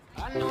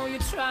 I know you're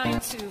trying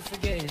to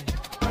forget.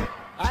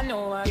 I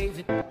know I gave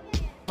it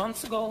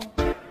months ago.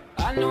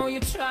 I know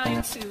you're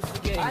trying to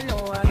forget. I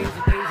know I gave it.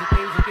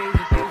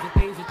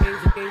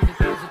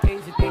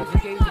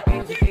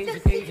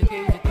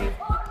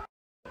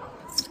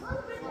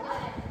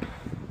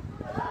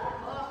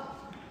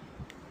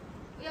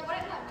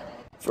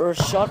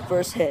 First shot,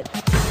 first hit.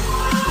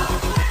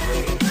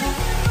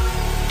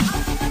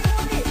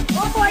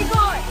 Oh my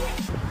god!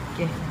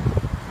 Okay.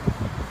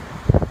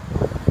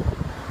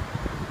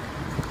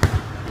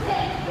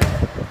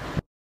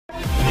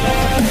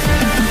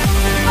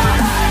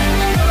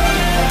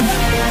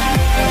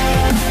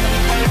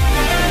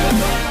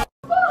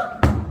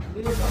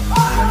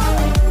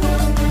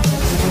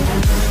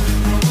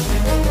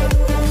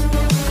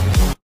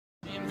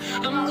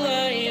 I'm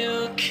glad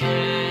you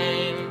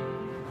came.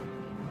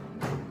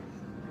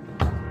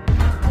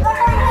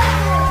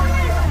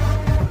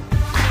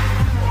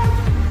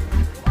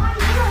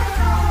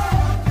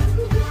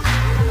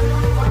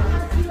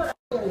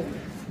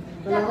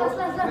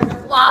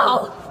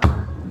 Wow!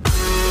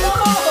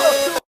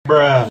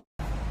 Bruh.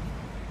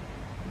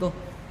 Go.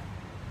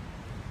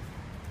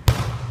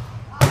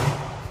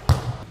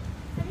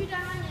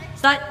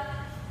 Start.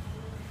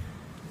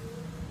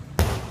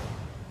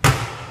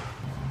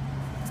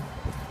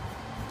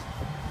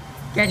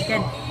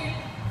 Can.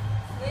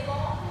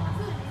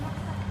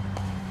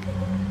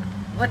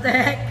 What the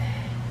heck?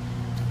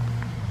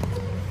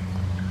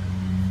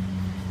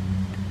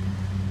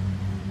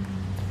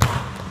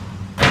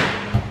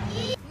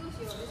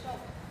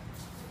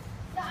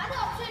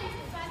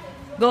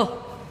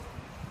 Go.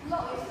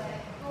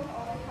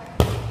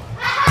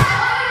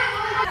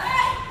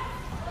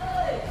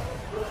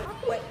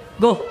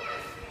 Go.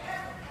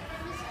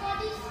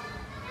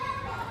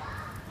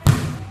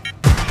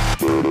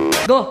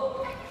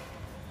 Go.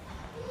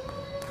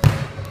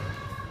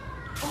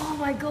 Oh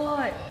my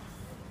god.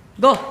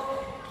 Go.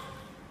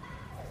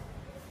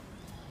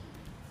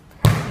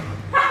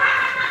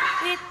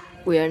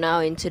 We are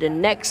now into the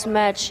next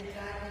match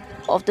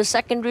of the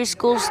secondary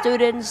school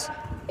students.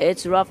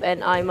 It's Raf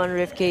and Ayman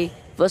Rifki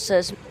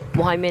versus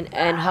Muhammad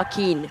and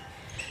Hakim.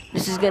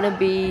 This is gonna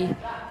be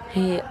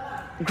a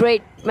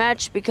great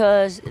match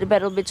because the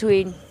battle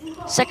between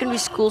secondary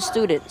school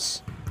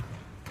students.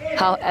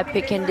 How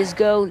epic can this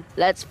go?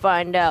 Let's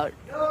find out.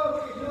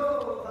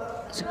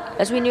 So,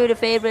 as we knew, the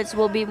favorites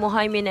will be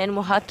Muhammad and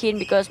Hakim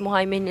because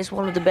Muhammad is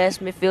one of the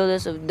best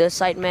midfielders of the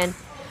sidemen.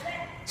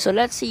 So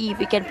let's see if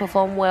he can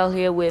perform well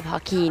here with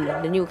Hakim,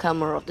 the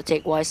newcomer of the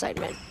Teck Whye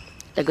sidemen.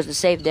 There goes the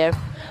save there.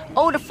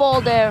 Oh, the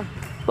fall there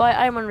by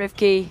Ayman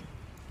Rifki.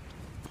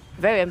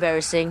 Very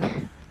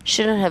embarrassing.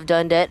 Shouldn't have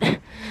done that.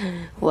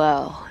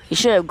 Wow, he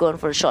should have gone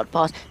for a short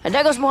pass. And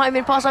there goes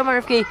Muhammad past Ayman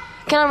Rifki.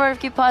 Can Ayman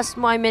Rifki pass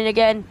Muhammad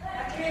again?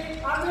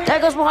 There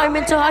goes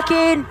Muhammad to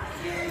Hakim.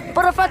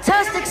 But a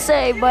fantastic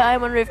save by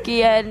Ayman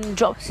Rifki and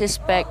drops his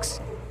specs.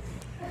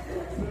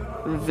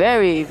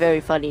 Very, very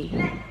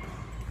funny.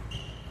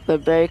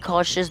 But very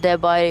cautious there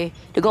by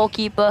the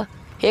goalkeeper.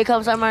 Here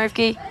comes Ayman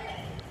Rifki.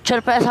 Try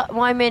to pass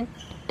Whye.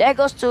 There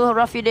goes to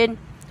Rafiuddin.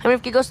 And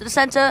Rifki goes to the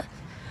center.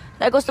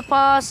 There goes the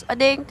pass, I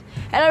think.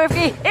 And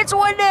Rifki, it's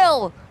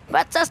 1-0.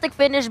 Fantastic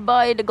finish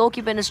by the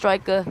goalkeeper and the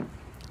striker.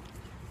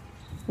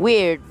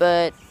 Weird,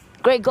 but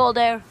great goal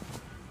there.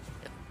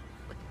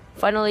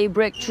 Finally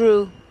break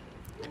through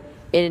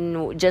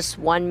in just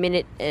 1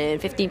 minute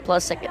and 15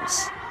 plus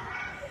seconds.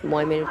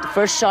 1 minute with the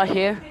first shot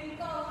here.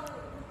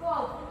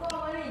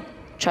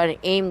 Trying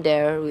to aim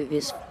there with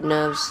his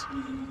nerves.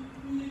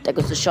 That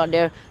goes the shot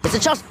there. There's a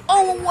chance.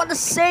 Oh, what a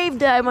save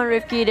there, Ayman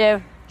Rifki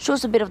there.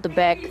 Shows a bit of the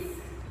back.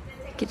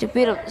 Get a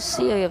bit of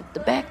the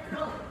back.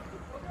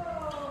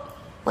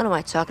 What am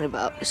I talking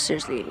about?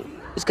 Seriously,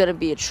 it's gonna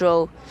be a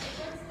throw.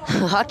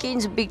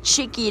 Hakeem's a big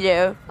cheeky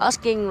there,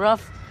 asking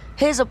Ruff,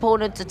 his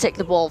opponent, to take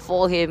the ball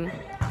for him.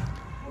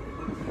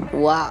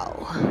 Wow,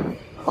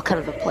 what kind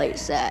of a play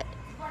is that?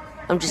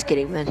 I'm just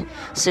kidding, man.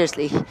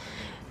 Seriously,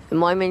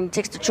 Whye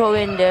takes the throw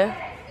in there,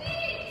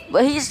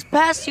 but he's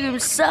passed to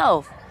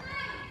himself.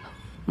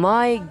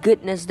 My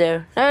goodness,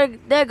 there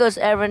goes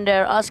Aaron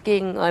there,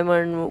 asking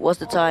Ayman what's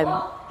the time.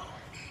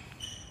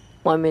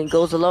 Whye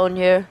goes alone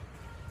here.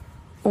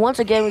 Once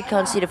again, we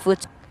can't see the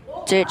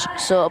footage,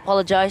 so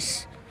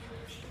apologize.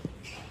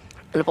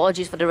 And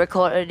apologies for the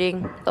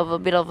recording of a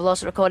bit of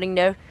lost recording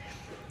there.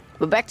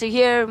 But back to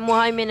here,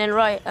 Whye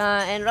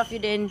and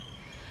Rafiuddin.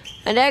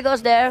 And there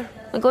goes there.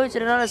 I'm going to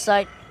the other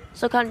side,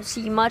 so can't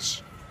see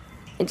much.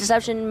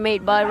 Interception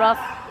made by Raf,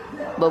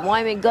 but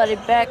Whye got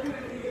it back.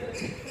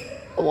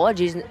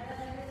 Apologies.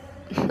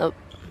 Nope.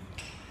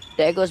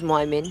 There goes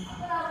Whye.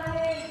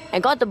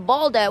 And got the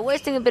ball there,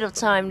 wasting a bit of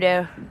time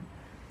there.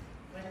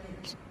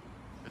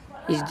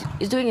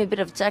 He's doing a bit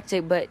of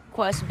tactic, but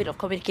quite a bit of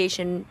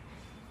communication.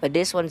 But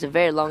this one's a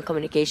very long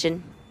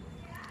communication.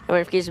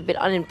 Rifki's a bit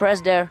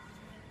unimpressed there.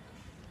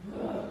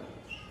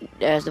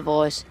 There's the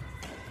voice.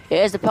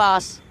 Here's the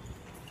pass.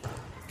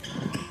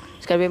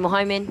 It's gonna be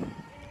Whye.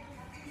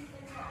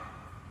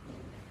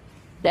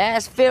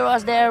 There's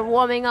Firas there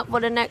warming up for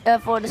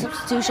the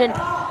substitution.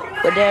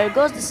 But there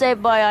goes the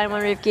save by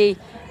Ayman Rifki.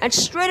 And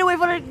straight away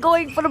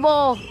going for the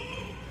ball.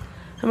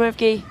 Ayman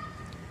Rifki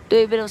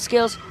doing a bit of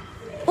skills.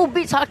 Oh,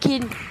 beats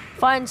Hakeem.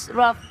 Finds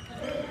Ruff.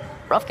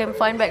 Ruff can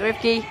find back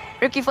Rifki.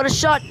 Rifki for the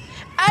shot.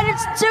 And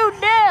it's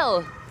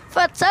 2-0.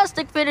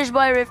 Fantastic finish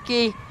by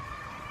Rifki.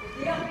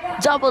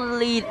 Double the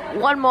lead.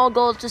 One more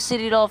goal to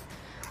set it off.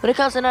 When it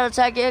comes to another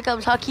attack, here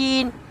comes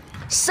Hakeem.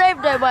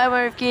 Saved there by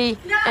Rifki.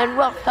 And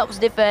Ruff helps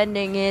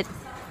defending it.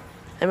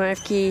 And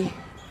Rifki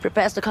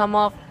prepares to come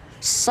off.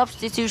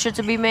 Substitution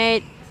to be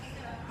made.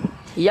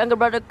 Younger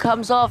brother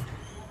comes off.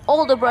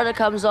 Older brother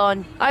comes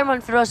on.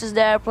 Ayman Firas is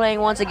there playing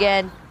once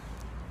again.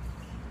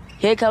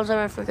 Here comes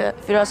Ayman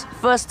Firas.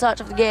 First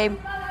touch of the game.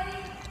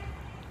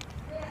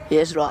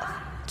 Here's Ruff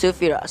to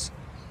Firas.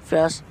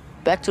 Firas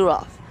back to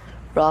Ruff.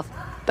 Ruff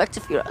back to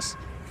Firas.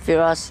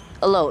 Firas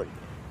alone.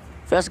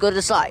 Firas go to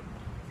the side.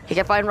 He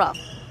can find Ruff.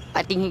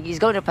 I think he's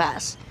going to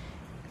pass.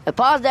 A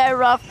pass there,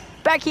 Ruff.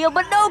 Back heel,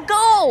 but no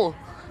goal!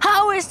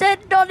 How is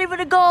that not even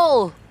a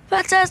goal?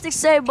 Fantastic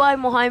save by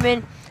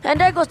Whye. And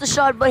there goes the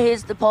shot, but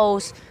hits the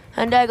post.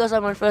 And there goes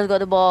Ayman Firas got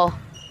the ball.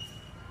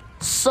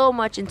 So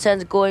much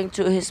intense going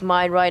through his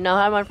mind right now.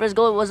 Ayman Firas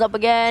goal was up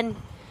again.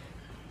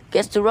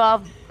 Gets to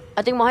Ruff.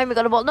 I think Whye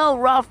got the ball. No,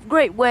 Ruff,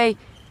 great way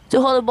to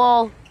hold the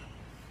ball.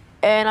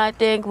 And I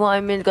think Whye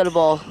got the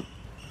ball.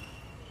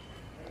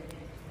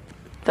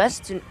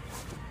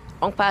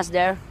 Wrong pass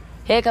there.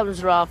 Here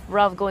comes Ruff.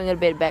 Ruff going a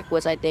bit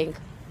backwards, I think.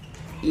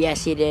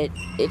 Yes, he did.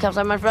 Here comes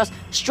Ayman Firas.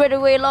 Straight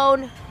away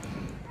alone.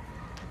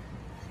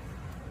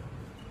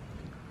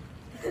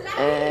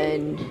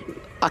 And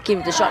Hakeem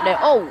with the shot there.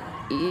 Oh,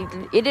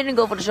 he didn't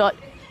go for the shot.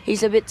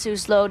 He's a bit too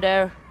slow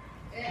there.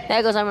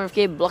 There goes Ayman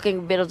Firas blocking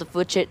a bit of the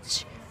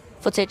footage.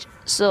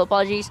 So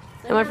apologies.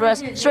 Ayman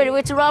Firas straight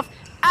away to Ruff.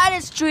 And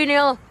it's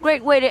 3-0.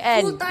 Great way to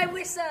end. Full-time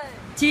whistle.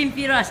 Team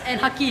Firas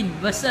and Hakeem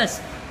versus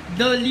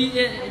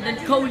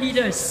the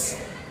co-leaders.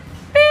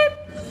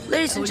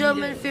 Ladies and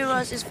gentlemen,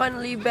 Firas is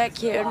finally back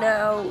here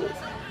now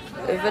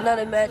with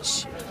another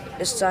match.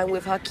 This time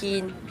with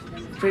Hakeem.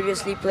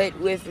 Previously played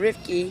with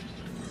Rifki.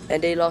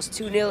 And they lost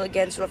 2-0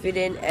 against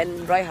Rafiuddin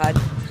and Raihan.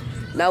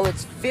 Now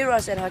it's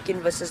Firas and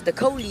Hakeem versus the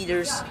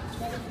co-leaders.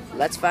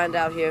 Let's find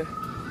out here.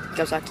 Here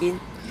comes Hakeem.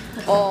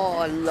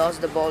 Oh,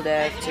 lost the ball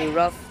there to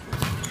Ruff.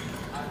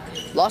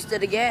 Lost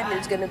it again.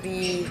 It's gonna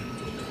be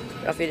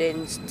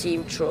Rafiuddin's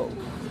team throw.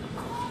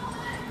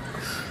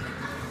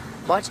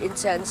 Much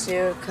intense.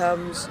 Here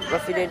comes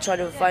Rafiuddin trying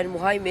to find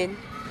Whye.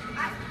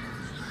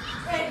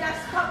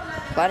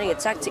 Finding a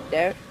tactic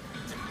there.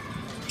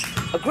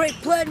 A great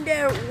plan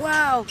there.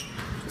 Wow.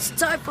 It's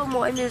time for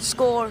Whye to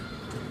score.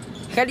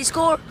 Can he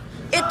score?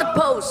 Hit the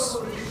post.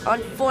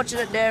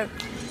 Unfortunate there.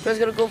 He's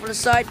gonna go for the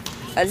side.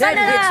 And then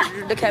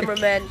hits the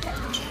cameraman.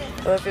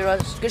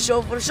 Firas gonna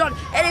show for the shot.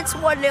 And it's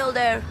 1-0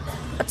 there.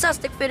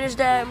 Fantastic finish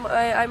there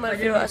by Ayman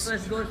Firas,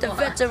 the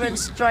veteran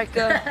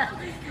striker.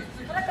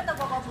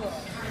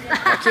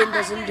 Hakim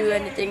doesn't do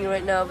anything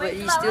right now, but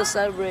he still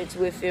celebrates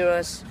with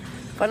Firas.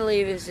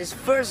 Finally, it's his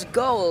first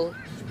goal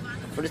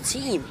for the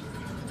team.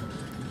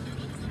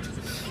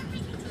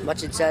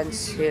 Much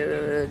intense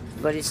here,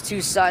 but it's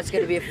two sides. It's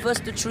gonna be a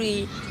first to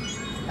three.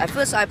 At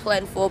first, I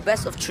planned for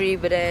best of three,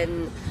 but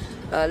then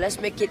let's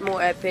make it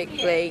more epic,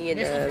 playing in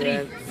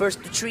a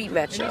first to three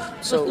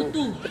matchup. So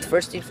the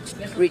first to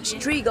reach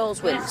 3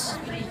 goals wins.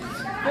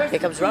 Here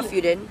comes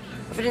Rafudin.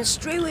 Rafudin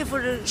straight away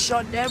for the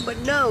shot there, but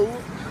no.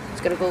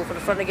 It's gonna go for the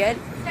front again.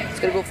 It's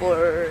gonna go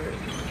for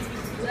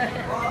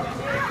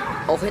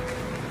hit.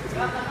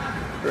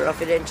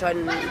 Rafudin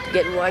trying to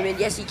get Whye.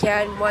 Yes, he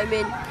can.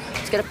 Whye.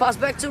 It's gonna pass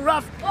back to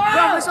Ruff.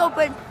 Ruff is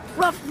open.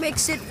 Ruff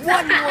makes it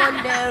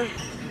 1-1 there.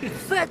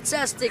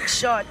 Fantastic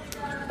shot.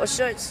 Or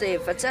should I say,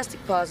 fantastic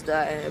pass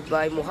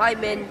by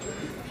Muhammad.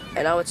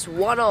 And now it's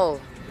 1-1.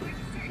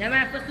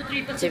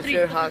 Team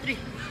Firhak.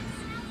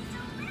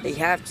 They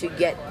have to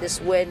get this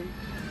win.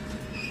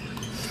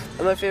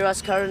 Ayman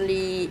Firas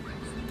currently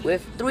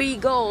with 3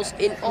 goals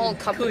in all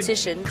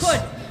competitions.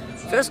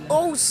 First,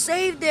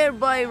 save there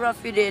by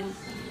Rafudin.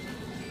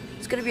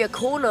 It's gonna be a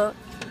corner.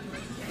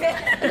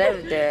 And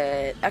then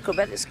the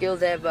acrobatic skill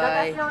there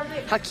by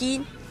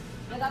Hakim.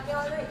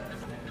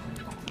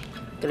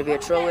 Gonna be a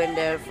throw in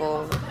there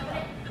for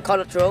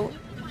corner throw.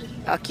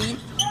 Hakim.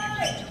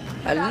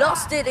 I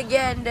lost it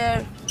again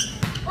there.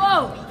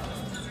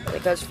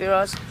 Because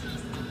Firas,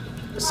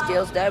 the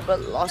skills there,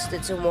 but lost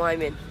it to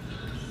Muhammad.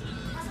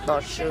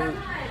 Not sure.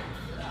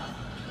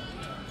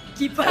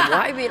 Keeper.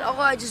 Whye,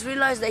 I just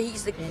realized that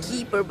he's the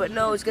keeper, but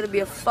no, it's gonna be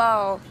a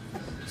foul.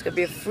 It's gonna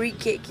be a free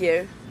kick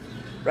here,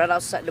 right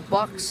outside the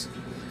box.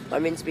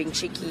 Whyman's being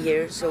cheeky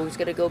here, so he's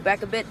gonna go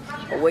back a bit.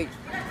 Oh wait,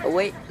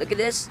 look at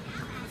this.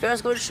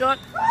 Firas going shot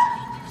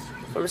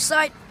from the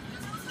side.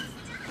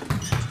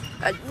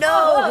 And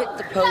no, hit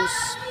the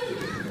post.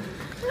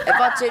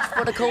 Advantage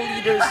for the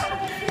co-leaders.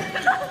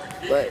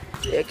 But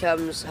here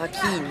comes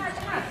Hakim.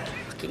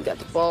 Hakim got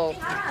the ball.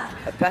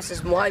 It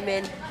passes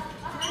Muhammad.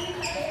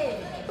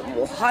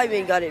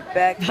 Muhammad got it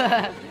back.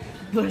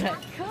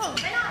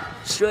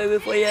 Straight away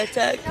for the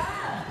attack.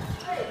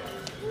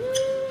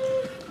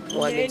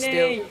 Muhammad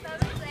still.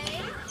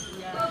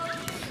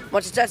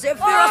 Much chance there.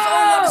 Firas,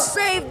 what a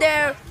save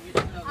there!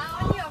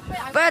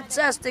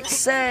 Fantastic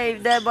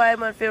save there by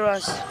Ayman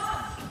Firas.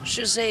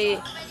 Should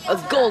say a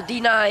goal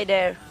denied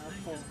there.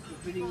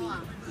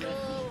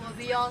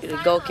 Get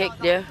a goal kick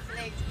there.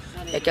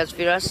 Here comes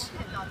Firas.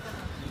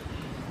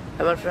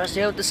 Ayman Firas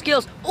here with the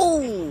skills.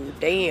 Oh,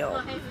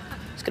 damn.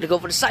 He's gonna go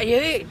for the side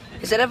here.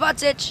 Is an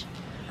advantage.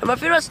 Ayman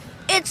Firas,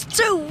 it's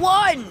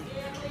 2-1.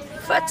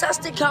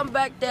 Fantastic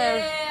comeback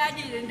there.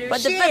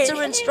 But the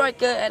veteran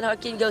striker and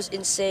Hakim goes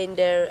insane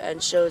there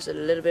and shows a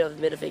little bit of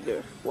the middle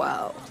finger.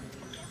 Wow.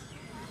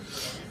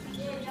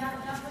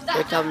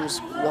 Here comes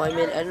Whye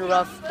and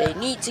Ruff. They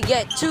need to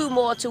get 2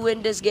 more to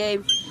win this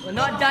game. We're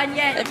not done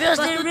yet. And Firas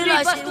didn't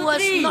realize it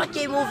was not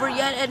game over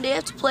yet and they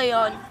have to play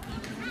on.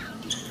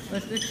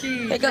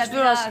 Here comes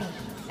Firas.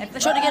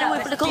 Trying to get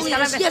away from the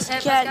goalies. Yes, he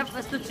can.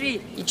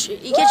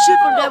 He can shoot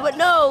from there, but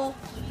no.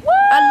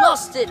 I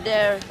lost it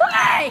there.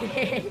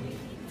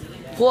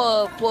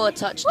 Poor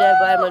touch there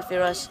by Ayman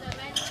Firas.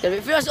 It's gonna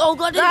be Firas. Oh,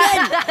 God,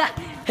 again.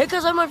 Here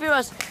comes Ayman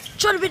Firas.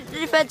 Trying to beat the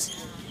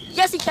defense.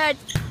 Yes, he can.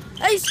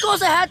 And he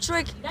scores a hat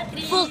trick.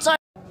 Full time.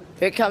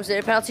 Here comes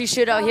the penalty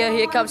shootout here.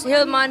 Here comes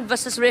Hillman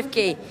versus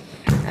Rifki.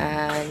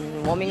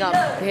 And warming up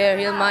here,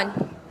 Hillman.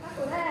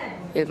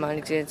 Hillman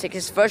is going to take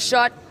his first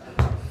shot.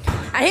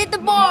 And hit the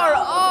bar.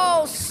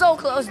 Oh, so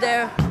close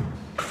there.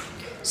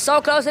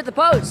 So close, hit the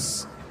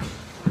post.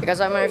 Because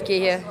Ayman Rifki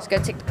here. He's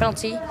going to take the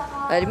penalty.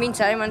 In the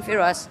meantime, Ayman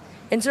Firas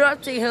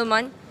interrupting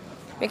Hillman.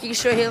 Making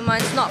sure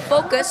Hillman's not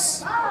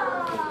focused.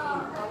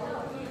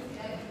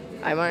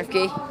 Ayman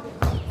Rifki.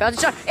 Penalty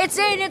shot. It's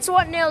in. It's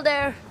 1-0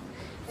 there.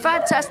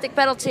 Fantastic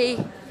penalty.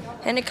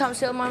 And it comes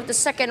Hillman with the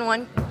second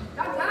one.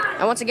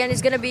 And once again,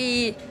 it's going to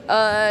be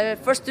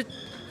first to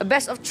a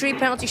best of 3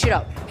 penalty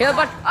shootout.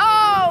 Hillman.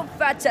 Oh,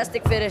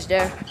 fantastic finish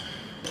there.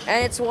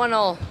 And it's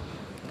 1-0.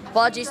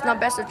 Apologies, not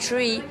best of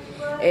 3.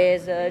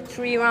 Is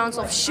 3 rounds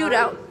of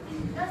shootout.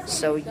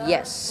 So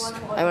yes,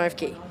 Ayman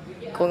Rifki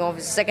going off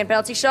his second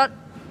penalty shot.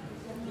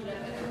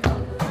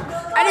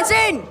 And it's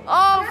in!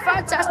 Oh,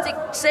 fantastic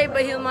save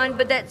by Hillman,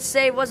 but that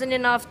save wasn't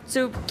enough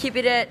to keep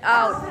it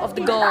out of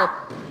the goal.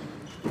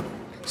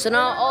 So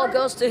now all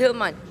goes to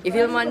Hillman. If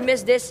Hillman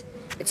missed this,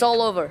 it's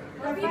all over.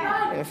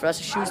 And for us,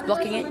 shoes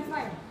blocking it.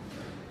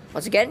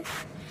 Once again.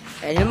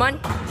 And Hillman.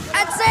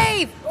 And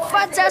save!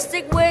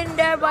 Fantastic win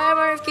there by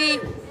Ayman Rifki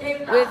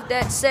with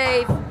that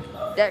save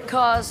that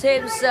caused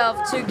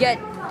himself to get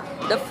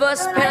the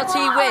first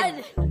penalty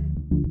win.